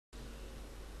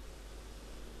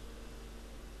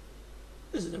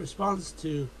This is a response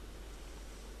to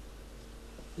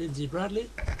Lindsay Bradley.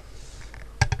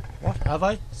 What have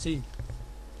I seen?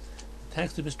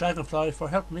 Thanks to Miss Dragonfly for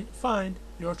helping me find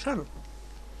your channel.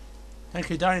 Thank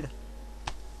you, Dinah.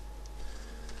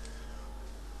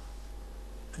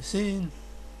 I've seen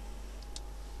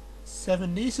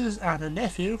 7 nieces and a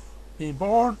nephew being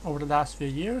born over the last few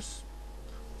years.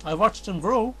 I watched them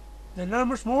grow. They learn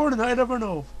much more than I'd ever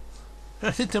know.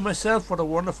 I think to myself, what a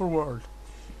wonderful world.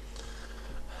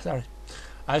 Sorry.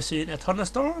 I've seen a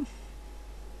thunderstorm,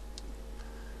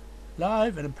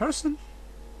 live and in person,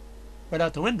 right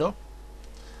out the window.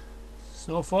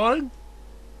 Snow falling,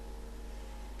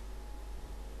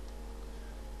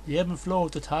 the ebb and flow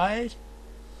of the tide,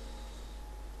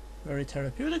 very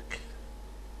therapeutic.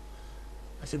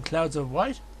 I've seen clouds of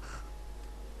white.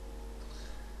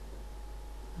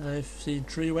 I've seen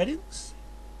 3 weddings,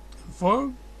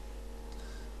 4,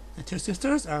 and 2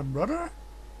 sisters and brother,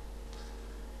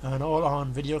 and all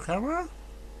on video camera.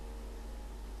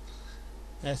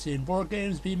 I've seen board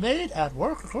games being made at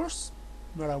work, of course,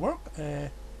 where I work.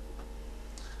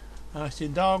 I've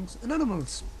seen dogs and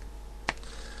animals.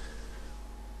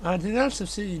 Anything else I've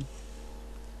seen?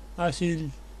 I've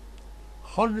seen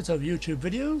hundreds of YouTube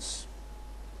videos.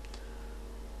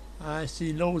 I've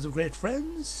seen loads of great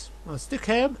friends on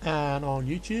Stickhead and on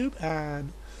YouTube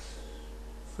and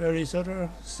various other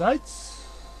sites.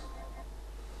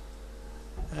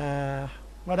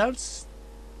 What else?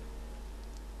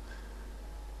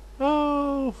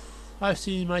 Oh, I've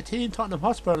seen my team Tottenham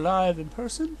Hotspur live in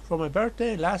person for my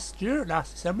birthday last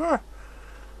December.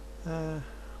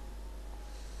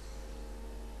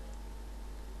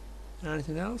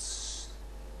 Anything else?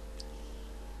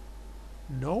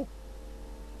 No.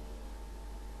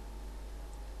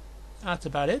 That's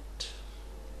about it.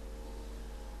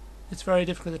 It's very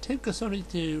difficult to think of something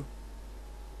to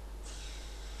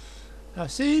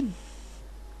have seen.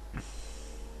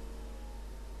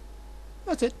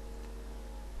 That's it.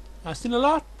 I've seen a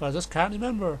lot, but I just can't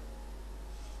remember.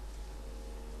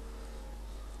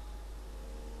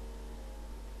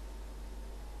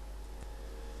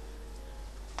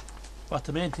 But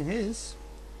the main thing is,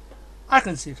 I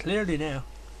can see clearly now.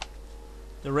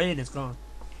 The rain is gone.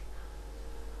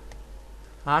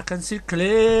 I can see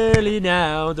clearly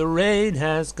now, the rain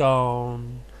has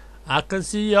gone. I can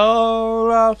see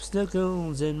all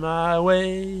obstacles in my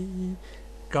way.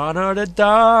 Gone are the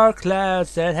dark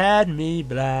clouds that had me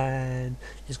blind.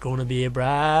 It's gonna be a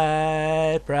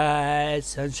bright, bright,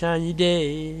 sunshiny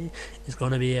day. It's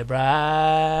gonna be a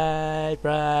bright,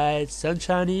 bright,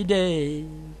 sunshiny day.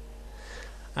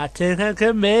 I think I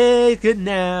can make it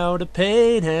now, the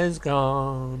pain has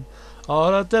gone.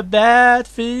 All of the bad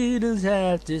feelings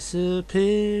have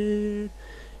disappeared.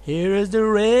 Here is the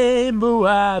rainbow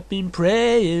I've been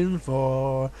praying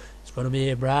for. It's gonna be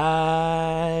a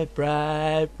bright,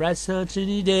 bright, bright,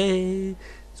 sunshiny day.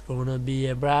 It's gonna be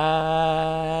a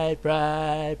bright,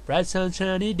 bright, bright,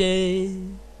 sunshiny day.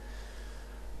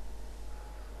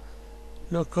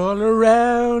 Look all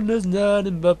around, there's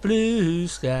nothing but blue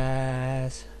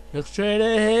skies. Look straight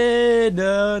ahead,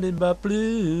 nothing but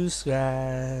blue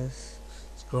skies.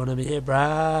 It's gonna be a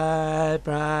bright,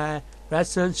 bright, bright,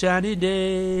 sunshiny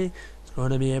day. It's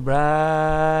gonna be a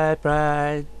bright,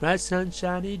 bright, bright,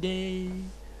 sunshiny day.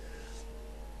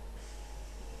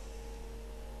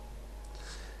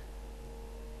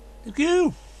 Thank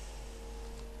you.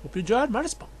 Hope you enjoyed my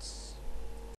response.